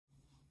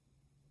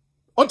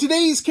On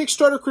today's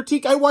Kickstarter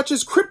critique, I watch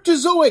as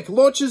Cryptozoic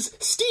launches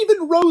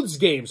Steven Rhodes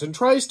games and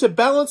tries to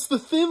balance the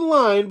thin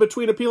line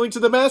between appealing to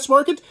the mass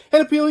market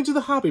and appealing to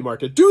the hobby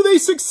market. Do they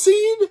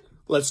succeed?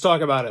 Let's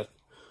talk about it.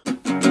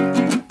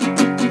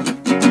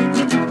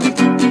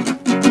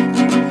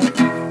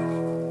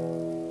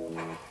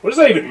 What does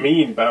that even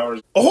mean,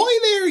 Bowers? Ahoy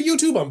there,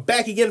 YouTube! I'm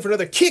back again for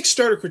another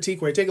Kickstarter critique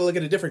where I take a look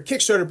at a different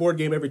Kickstarter board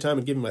game every time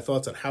and give you my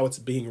thoughts on how it's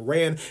being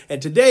ran. And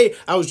today,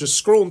 I was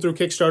just scrolling through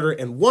Kickstarter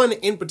and one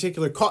in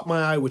particular caught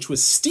my eye, which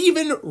was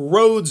Steven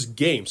Rhodes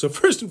Games. So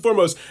first and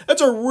foremost,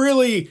 that's a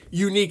really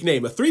unique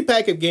name. A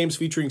 3-pack of games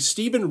featuring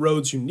Steven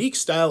Rhodes' unique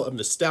style of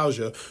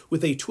nostalgia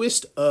with a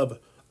twist of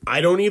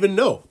I don't even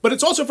know. But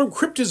it's also from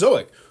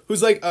Cryptozoic,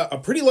 who's like a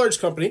pretty large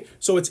company,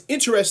 so it's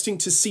interesting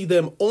to see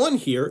them on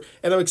here,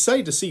 and I'm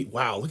excited to see,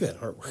 wow, look at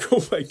that artwork,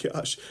 oh my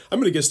gosh. I'm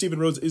gonna guess Steven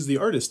Rhodes is the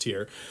artist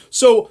here.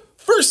 So,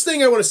 first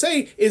thing I wanna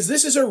say is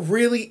this is a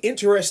really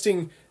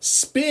interesting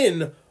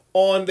spin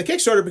on the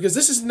Kickstarter because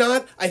this is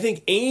not, I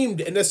think,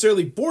 aimed at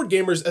necessarily board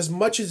gamers as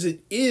much as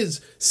it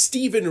is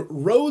Steven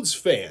Rhodes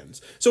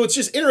fans. So it's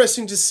just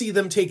interesting to see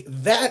them take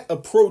that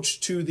approach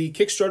to the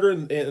Kickstarter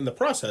and the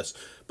process.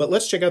 But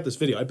let's check out this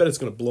video. I bet it's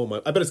gonna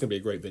blow I bet it's gonna be a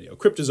great video.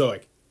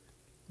 Cryptozoic,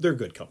 they're a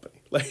good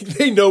company. Like,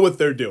 they know what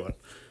they're doing.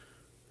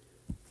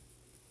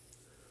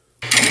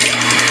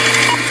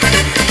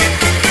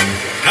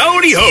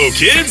 Howdy ho,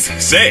 kids!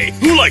 Say,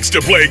 who likes to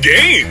play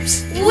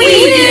games? We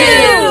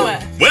do!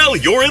 Well,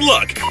 you're in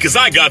luck, because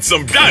I got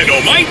some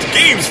Dynomite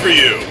Games for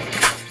you.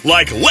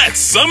 Like Let's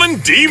Summon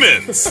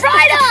Demons.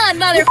 Right on,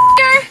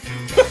 motherfucker!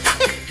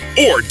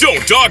 Or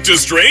Don't Talk to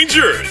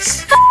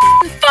Strangers.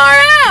 Far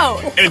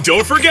out! And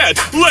don't forget,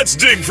 Let's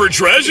Dig for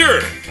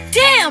Treasure.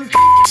 Damn,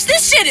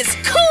 this shit is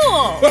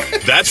cool!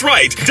 That's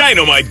right,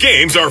 Dynomite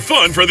Games are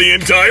fun for the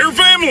entire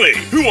family.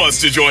 Who wants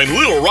to join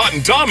Little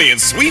Rotten Tommy and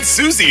Sweet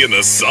Susie in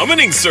the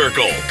Summoning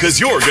Circle? Cause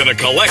you're gonna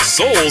collect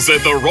souls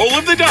at the roll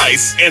of the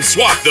dice and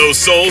swap those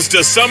souls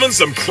to summon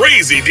some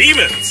crazy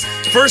demons.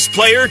 First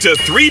player to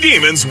 3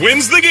 demons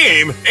wins the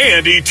game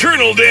and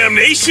eternal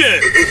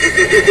damnation.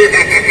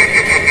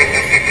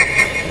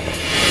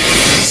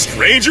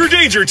 Stranger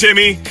danger,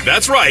 Timmy.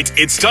 That's right,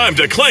 it's time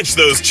to clench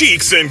those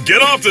cheeks and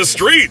get off the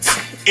streets.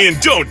 In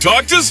Don't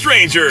Talk to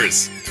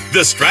Strangers,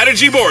 the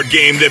strategy board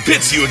game that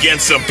pits you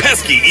against some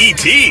pesky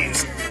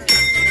ETs.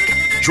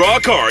 Draw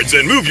cards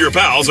and move your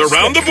pals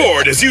around the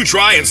board as you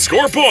try and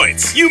score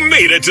points. You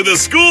made it to the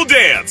school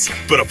dance,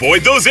 but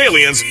avoid those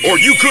aliens or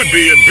you could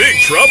be in big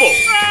trouble.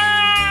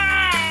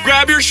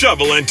 Grab your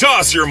shovel and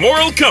toss your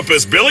moral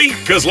compass, Billy,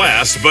 cause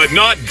last but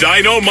not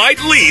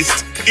Dynomite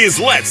least is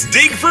Let's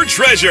Dig for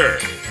Treasure,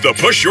 the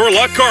push your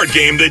luck card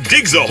game that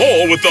digs a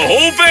hole with the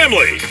whole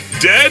family,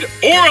 dead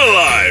or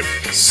alive.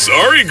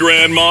 Sorry,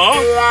 Grandma.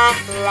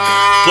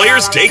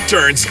 Players take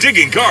turns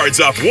digging cards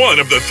off one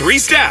of the 3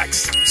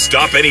 stacks.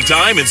 Stop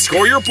anytime and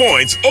score your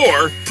points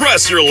or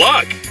press your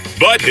luck.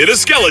 But hit a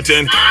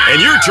skeleton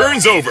and your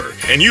turn's over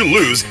and you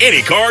lose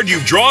any card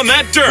you've drawn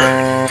that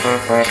turn.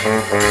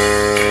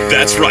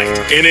 That's right,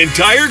 an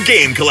entire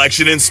game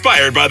collection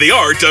inspired by the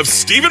art of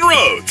Steven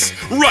Rhodes,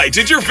 right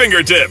at your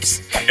fingertips.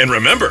 And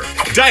remember,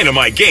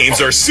 Dynomite Games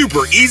are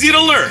super easy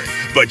to learn,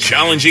 but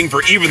challenging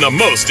for even the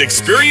most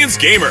experienced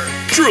gamer.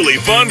 Truly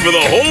fun for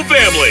the whole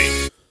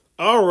family.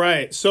 All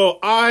right, so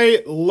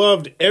I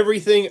loved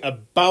everything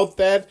about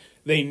that.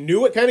 They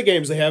knew what kind of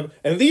games they have,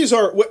 and these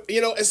are,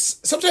 you know,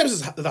 sometimes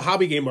as the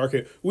hobby game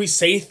market, we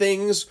say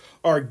things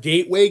are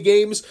gateway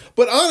games,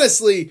 but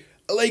honestly,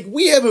 like,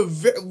 we have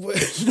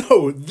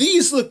no,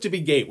 these look to be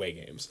gateway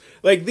games.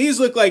 Like, these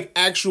look like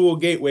actual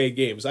gateway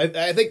games.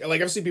 I think,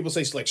 like, I've seen people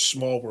say, like,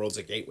 Small World's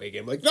a gateway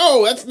game. Like,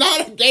 no, that's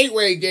not a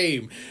gateway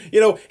game. You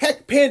know,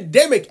 heck,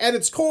 Pandemic at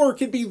its core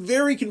can be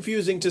very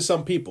confusing to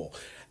some people.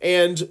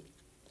 And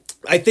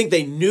I think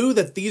they knew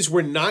that these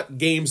were not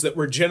games that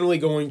were generally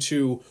going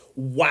to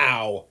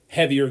wow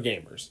heavier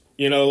gamers.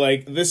 You know,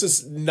 like, this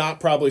is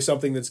not probably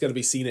something that's going to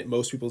be seen at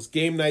most people's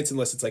game nights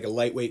unless it's like a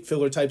lightweight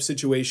filler type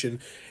situation.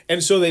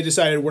 And so they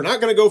decided, we're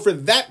not going to go for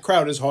that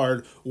crowd as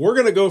hard. We're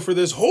going to go for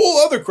this whole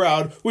other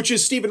crowd, which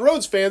is Steven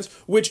Rhodes fans,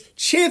 which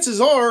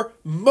chances are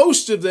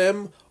most of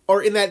them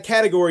are in that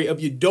category of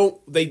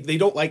they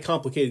don't like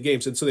complicated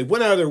games. And so they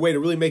went out of their way to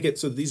really make it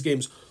so that these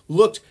games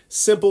looked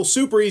simple,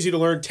 super easy to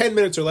learn, 10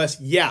 minutes or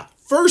less. Yeah,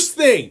 first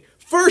thing,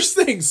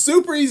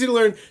 super easy to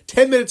learn,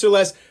 10 minutes or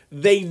less.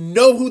 They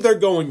know who they're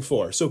going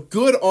for. So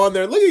good on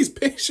there. Look at these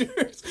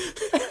pictures.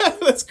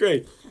 That's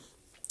great.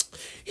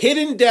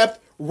 Hidden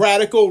depth,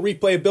 radical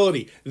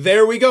replayability.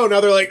 There we go.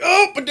 Now they're like,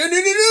 oh, but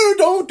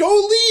no,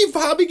 don't leave,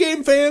 hobby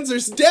game fans.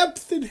 There's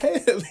depth and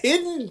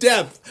hidden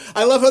depth.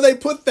 I love how they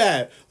put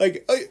that.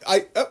 Like,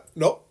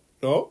 no.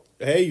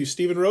 Hey, you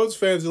Steven Rhodes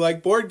fans who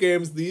like board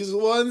games, these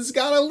ones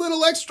got a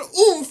little extra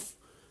oomph.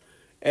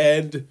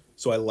 And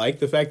so I like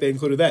the fact they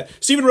included that.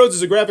 Steven Rhodes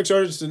is a graphics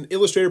artist and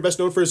illustrator best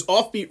known for his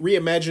offbeat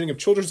reimagining of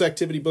children's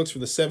activity books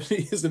from the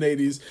 70s and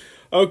 80s.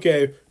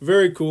 Okay,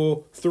 very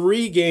cool.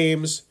 3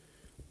 games.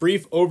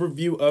 Brief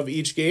overview of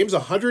each game.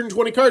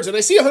 120 cards. And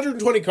I see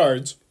 120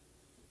 cards.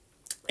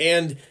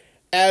 And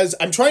as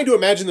I'm trying to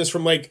imagine this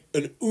from like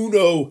an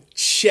Uno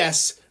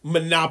chess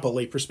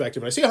Monopoly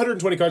perspective. And I see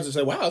 120 cards and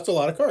say, wow, that's a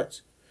lot of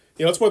cards.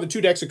 You know, it's more than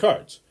 2 decks of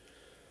cards.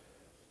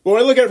 But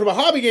when I look at it from a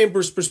hobby game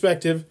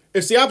perspective,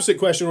 it's the opposite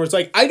question where it's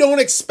like, I don't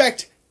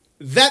expect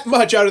that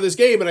much out of this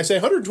game. And I say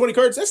 120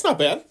 cards, that's not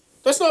bad.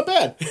 That's not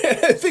bad.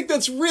 I think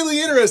that's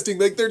really interesting.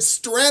 Like, they're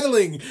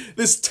straddling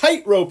this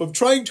tightrope of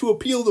trying to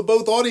appeal to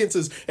both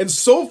audiences. And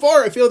so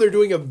far, I feel they're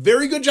doing a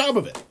very good job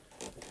of it.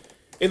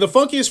 In the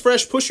funkiest,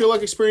 fresh, push your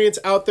luck experience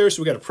out there,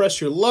 so we got a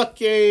press your luck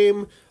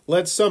game,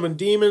 let's summon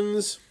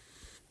demons,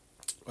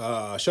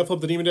 shuffle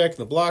up the demon deck and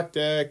the block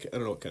deck. I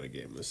don't know what kind of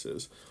game this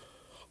is.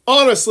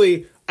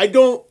 Honestly, I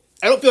don't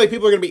feel like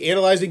people are going to be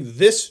analyzing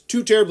this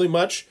too terribly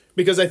much,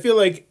 because I feel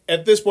like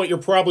at this point you're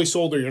probably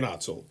sold or you're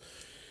not sold.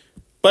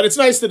 But it's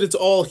nice that it's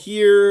all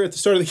here at the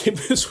start of the game.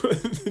 This one,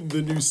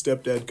 the new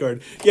stepdad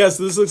card. Yeah,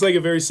 so this looks like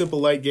a very simple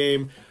light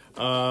game.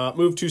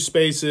 Move 2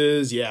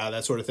 spaces, yeah,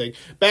 that sort of thing.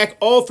 Back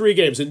all 3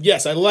 games, and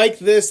yes, I like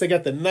this. They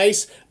got the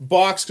nice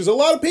box, because a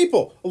lot of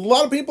people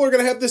are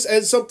going to have this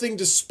as something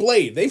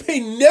displayed. They may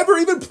never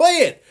even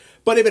play it,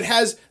 but if it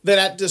has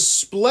that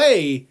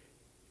display,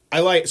 I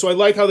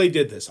like how they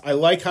did this. I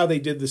like how they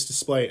did this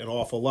display an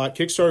awful lot.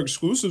 Kickstarter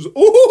exclusives.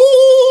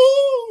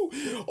 Ooh!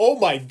 Oh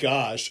my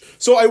gosh!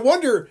 So I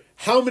wonder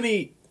how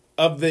many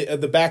of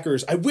the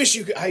backers. I wish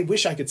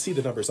I could see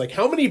the numbers. Like,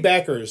 how many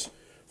backers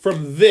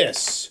from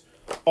this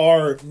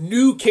are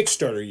new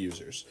Kickstarter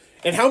users,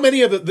 and how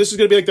many of this is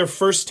going to be like their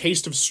first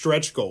taste of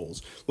stretch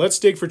goals? Let's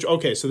dig for.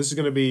 Okay, so this is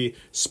going to be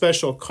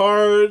special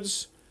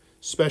cards,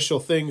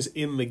 special things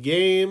in the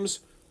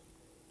games.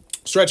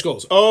 Stretch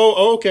goals.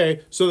 Oh,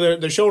 okay. So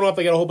they're showing off.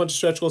 They got a whole bunch of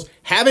stretch goals.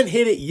 Haven't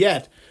hit it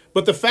yet,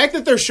 but the fact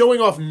that they're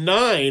showing off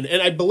 9,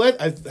 and I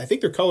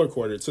think they're color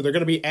coordinated, so they're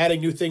going to be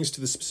adding new things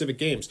to the specific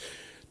games,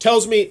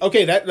 tells me,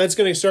 okay, that's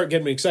going to start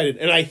getting me excited.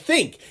 And I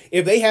think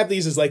if they have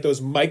these as like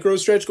those micro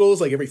stretch goals,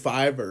 like every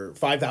 $5 or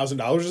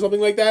 $5,000 or something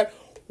like that,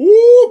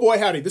 ooh, boy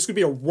howdy, this could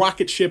be a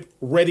rocket ship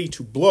ready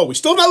to blow. We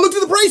still have not looked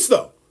at the price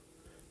though,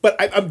 but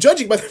I'm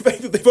judging by the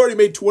fact that they've already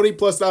made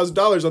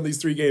 $20,000+ on these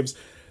 3 games.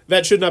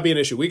 That should not be an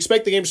issue. We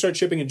expect the game to start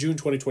shipping in June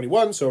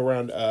 2021, so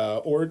around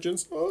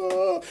Origins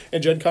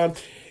and Gen Con.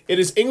 It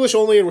is English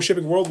only, and we're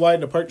shipping worldwide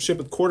in a partnership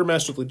with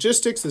Quartermaster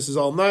Logistics. This is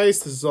all nice.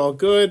 This is all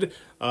good.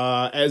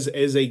 As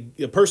a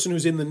person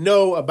who's in the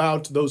know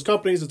about those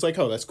companies, it's like,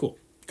 oh, that's cool.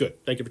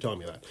 Good. Thank you for telling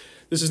me that.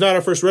 This is not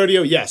our first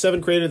rodeo. Yeah, 7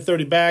 created,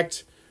 30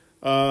 backed.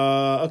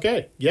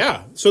 Okay,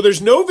 yeah. So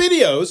there's no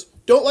videos.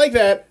 Don't like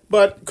that,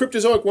 but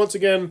Cryptozoic, once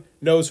again,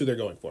 knows who they're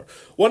going for.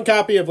 1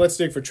 copy of Let's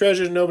Dig for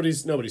Treasure.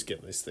 Nobody's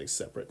getting these things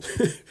separate.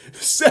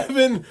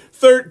 7,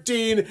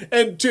 13,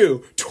 and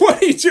 2.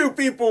 22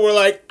 people were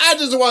like, I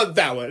just want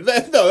that one.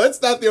 No,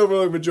 that's not the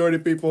overwhelming majority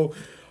of people.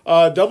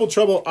 Double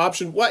Trouble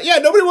option. What? Yeah,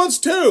 nobody wants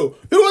 2.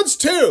 Who wants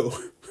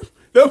 2?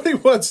 Nobody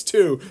wants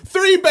 2.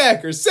 3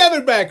 backers,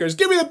 7 backers.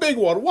 Give me the big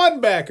one.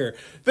 1 backer.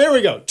 There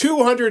we go.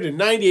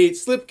 298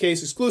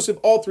 slipcase exclusive.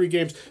 All 3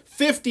 games.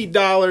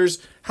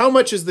 $50. How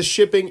much is the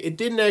shipping? It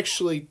didn't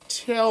actually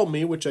tell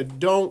me, which I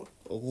don't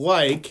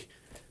like.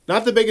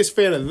 Not the biggest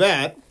fan of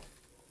that,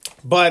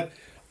 but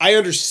I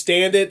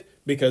understand it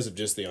because of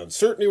just the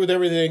uncertainty with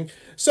everything.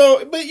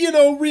 So, but you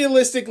know,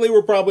 realistically,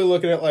 we're probably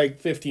looking at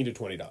like $15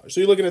 to $20. So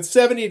you're looking at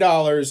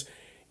 $70,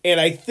 and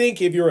I think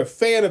if you're a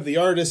fan of the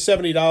artist,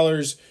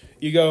 $70,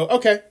 you go,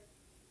 okay,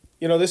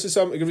 you know, this is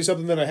going to be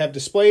something that I have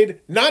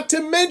displayed. Not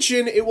to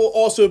mention, it will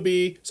also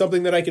be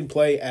something that I can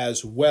play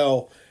as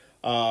well.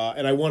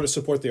 And I want to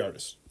support the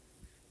artist.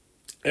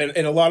 And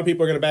a lot of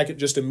people are going to back it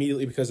just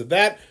immediately because of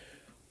that.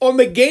 On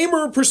the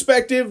gamer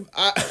perspective,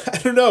 I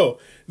don't know.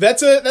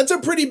 That's a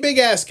pretty big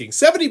asking.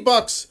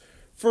 $70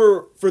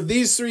 for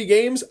these 3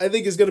 games, I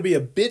think, is going to be a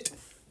bit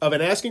of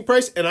an asking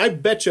price. And I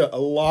bet you a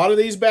lot of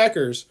these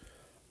backers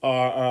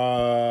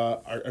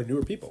are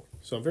newer people.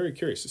 So I'm very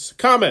curious.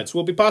 Comments.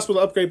 Will it be possible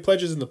to upgrade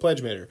pledges in the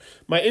pledge manager?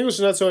 My English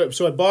is not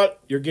so I bought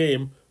your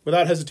game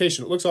without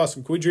hesitation. It looks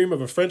awesome. Can we dream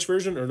of a French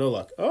version or no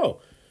luck?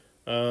 Oh.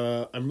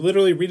 I'm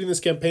literally reading this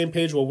campaign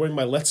page while wearing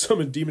my Let's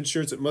Summon Demon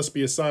shirts. It must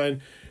be a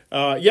sign.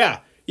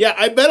 Yeah,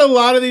 I bet a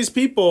lot of these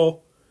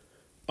people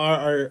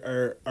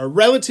are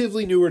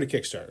relatively newer to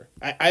Kickstarter.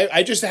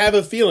 I just have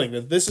a feeling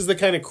that this is the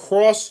kind of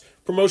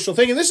cross-promotional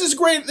thing. And this is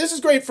great. This is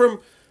great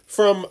from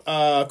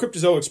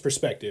Cryptozoic's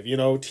perspective. You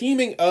know,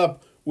 teaming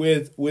up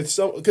with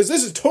some... Because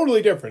this is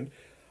totally different.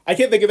 I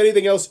can't think of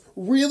anything else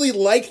really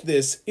like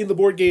this in the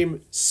board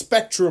game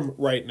spectrum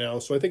right now.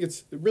 So I think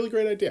it's a really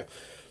great idea.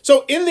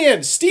 So in the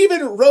end,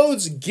 Steven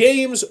Rhodes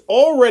Games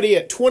already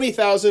at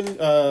 20,000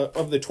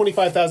 of the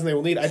 25,000 they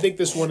will need. I think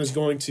this one is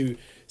going to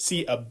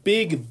see a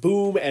big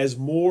boom as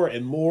more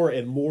and more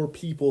and more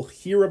people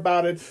hear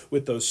about it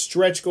with those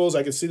stretch goals.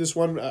 I can see this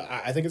one.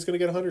 I think it's going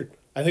to get 100.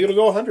 I think it'll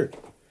go 100.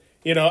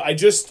 You know, I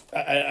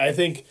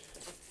think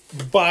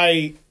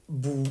by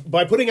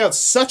putting out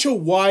such a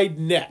wide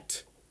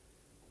net,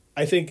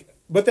 I think.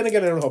 But then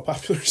again, I don't know how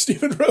popular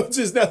Steven Rhodes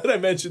is now that I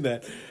mentioned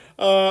that.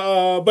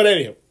 But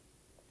anyhow.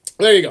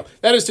 There you go.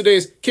 That is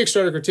today's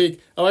Kickstarter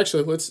critique. Oh,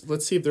 actually,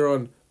 let's see if they're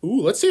on.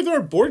 Ooh, let's see if they're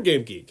on Board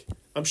Game Geek.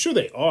 I'm sure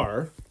they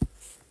are.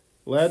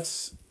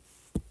 Let's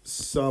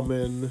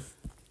summon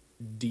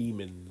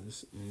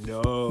demons.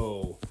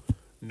 No.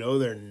 No,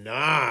 they're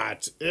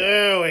not.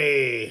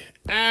 Owie.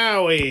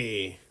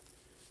 Owie.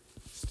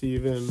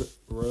 Steven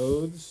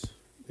Rhodes.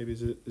 Maybe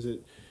is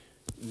it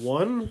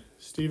one?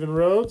 Steven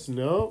Rhodes?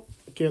 No.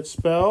 I can't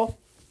spell.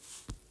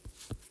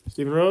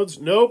 Steven Rhodes?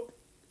 Nope.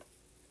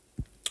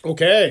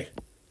 Okay.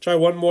 Try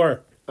one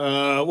more.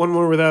 One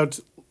more without...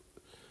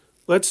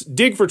 Let's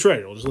dig for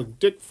treasure. We'll just look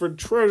dig for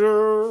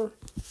treasure.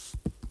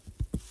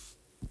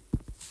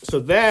 So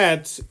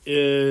that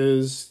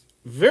is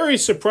very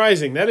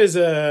surprising. That is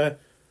a...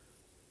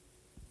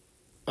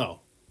 Oh.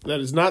 That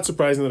is not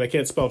surprising that I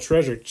can't spell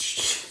treasure.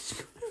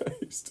 Jesus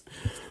Christ.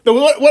 No,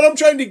 what I'm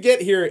trying to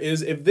get here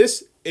is if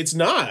this... It's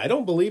not. I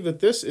don't believe that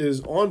this is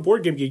on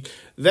Board Game Geek.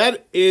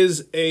 That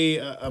is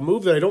a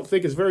move that I don't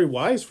think is very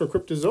wise for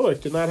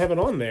Cryptozoic to not have it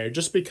on there.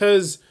 Just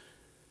because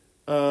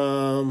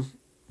you're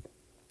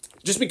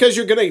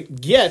going to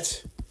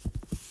get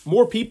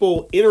more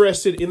people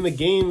interested in the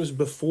games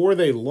before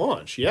they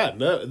launch. Yeah,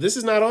 no, this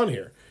is not on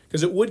here.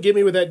 Because it would get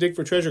me with that dig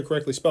for treasure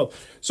correctly spelled.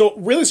 So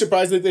really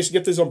surprised that they should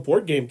get this on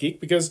Board Game Geek.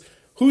 Because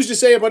who's to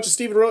say a bunch of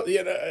Steven Rhodes...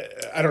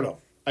 I don't know.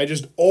 You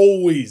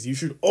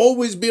should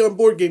always be on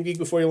Board Game Geek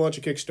before you launch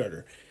a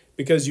Kickstarter.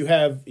 Because you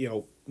have,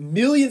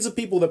 millions of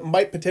people that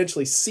might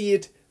potentially see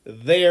it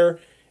there.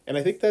 And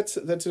I think that's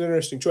an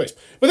interesting choice.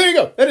 But there you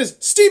go. That is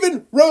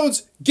Steven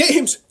Rhodes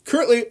Games,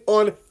 currently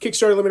on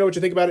Kickstarter. Let me know what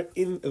you think about it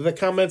in the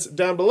comments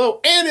down below.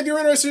 And if you're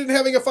interested in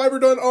having a fiber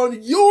done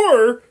on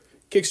your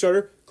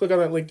Kickstarter, click on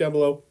that link down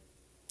below.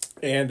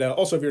 And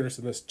also, if you're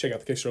interested in this, check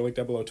out the Kickstarter link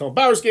down below. Tell them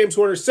Bowers Games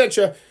Corner sent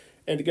you,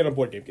 and to get on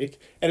Board Game Geek.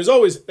 And as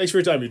always, thanks for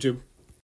your time, YouTube.